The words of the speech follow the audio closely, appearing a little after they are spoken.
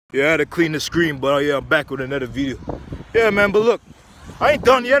Yeah, I had to clean the screen, but yeah, I'm back with another video. Yeah, man, but look, I ain't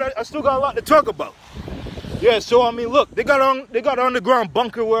done yet. I still got a lot to talk about. Yeah, so I mean, look, they got an underground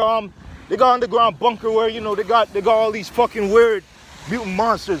bunker where you know they got all these fucking weird mutant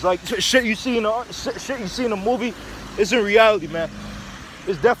monsters, like shit you see in the movie. It's in reality, man.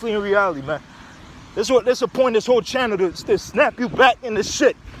 It's definitely in reality, man. That's the point of this whole channel, to snap you back into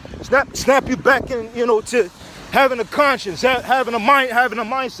shit. Snap you back in, you know, to having a conscience, having a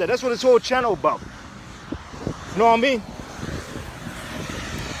mindset. That's what this whole channel about. You know what I mean?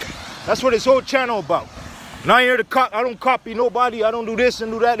 That's what this whole channel about. Not here to I don't copy nobody. I don't do this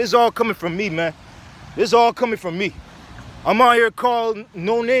and do that. This is all coming from me, man. This is all coming from me. I'm out here calling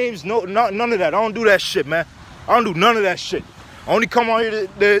no names, none of that. I don't do that shit, man. I don't do none of that shit. I only come out here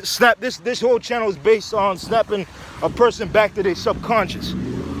to snap. This whole channel is based on snapping a person back to their subconscious.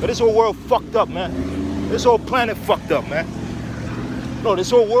 But this whole world fucked up, man. This whole planet fucked up, man. No, this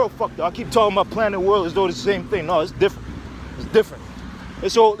whole world fucked up. I keep talking about planet world as though it's the same thing. No, it's different. It's different.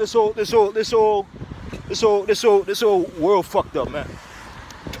 This whole world fucked up, man.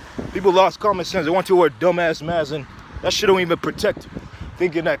 People lost common sense. They want to wear dumbass masks, and that shit don't even protect you.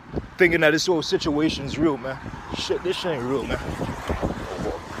 Thinking that this whole situation is real, man. Shit, this shit ain't real, man.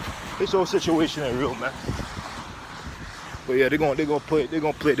 This whole situation ain't real, man. But yeah, they're gonna play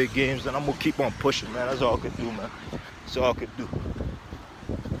their games, and I'm gonna keep on pushing, man. That's all I can do, man. That's all I can do.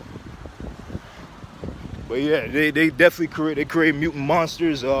 But yeah, they definitely create mutant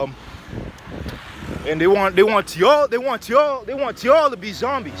monsters. And they want y'all to be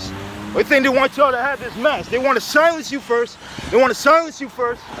zombies. They think they want y'all to have this mask. They want to silence you first. Then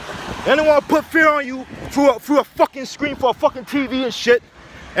they want to put fear on you through a fucking screen, for a fucking TV and shit.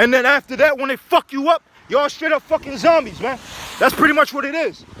 And then after that, when they fuck you up, y'all straight up fucking zombies, man. That's pretty much what it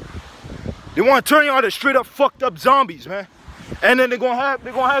is. They want to turn y'all to straight up fucked up zombies, man. And then they're gonna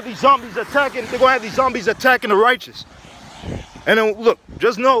have these zombies attacking. They're gonna have these zombies attacking the righteous. And then look,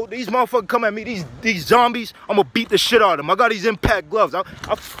 just know these motherfuckers come at me, these zombies, I'm gonna beat the shit out of them. I got these impact gloves. I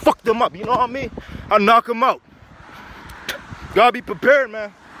fuck them up, you know what I mean? I knock them out. Gotta be prepared,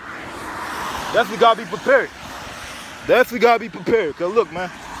 man. Definitely gotta be prepared. Definitely gotta be prepared. Cause look,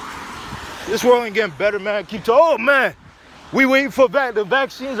 man, this world ain't getting better, man. Keep talking, oh man, we waiting for the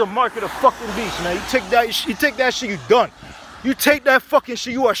vaccines are market of fucking beast, man. You take that shit, you done. You take that fucking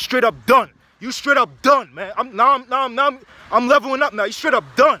shit, you are straight up done. You straight up done, man. I'm leveling up now. You straight up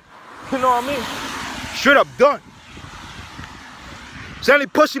done. You know what I mean? Straight up done. So any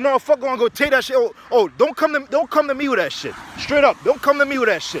pussy motherfucker gonna go take that shit. Oh, don't come to me with that shit. Straight up, don't come to me with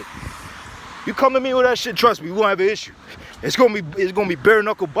that shit. You come to me with that shit, trust me, we won't have an issue. It's gonna be bare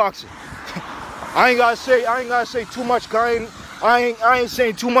knuckle boxing. I ain't gotta say too much, cause I ain't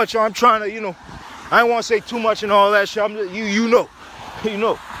saying too much. I'm trying to, you know, I ain't wanna say too much and all that shit. You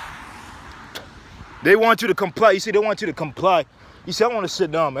know. They want you to comply. You see, they want you to comply. You see, I want to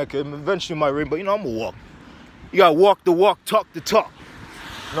sit down, man, because eventually my ring, but you know, I'm going to walk. You got to walk the walk, talk the talk.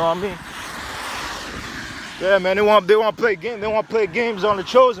 You know what I mean? Yeah, man, they want to play games. They want to play games on the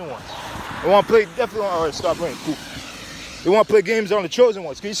chosen ones. They want to play, definitely, all right, stop raining, cool. They want to play games on the chosen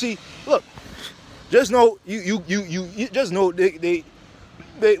ones. Because you see, look, just know, you just know, they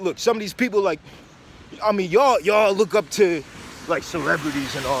look, some of these people, like, I mean, y'all look up to, like,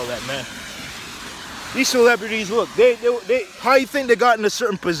 celebrities and all that, man. These celebrities, look, they how you think they got in a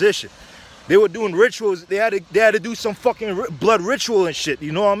certain position? They were doing rituals. They had to do some fucking blood ritual and shit.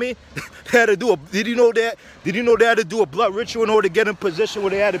 You know what I mean? They had to do Did you know they had to do a blood ritual in order to get in position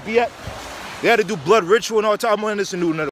where they had to be at? They had to do blood ritual and all the time. I'm gonna listen to another.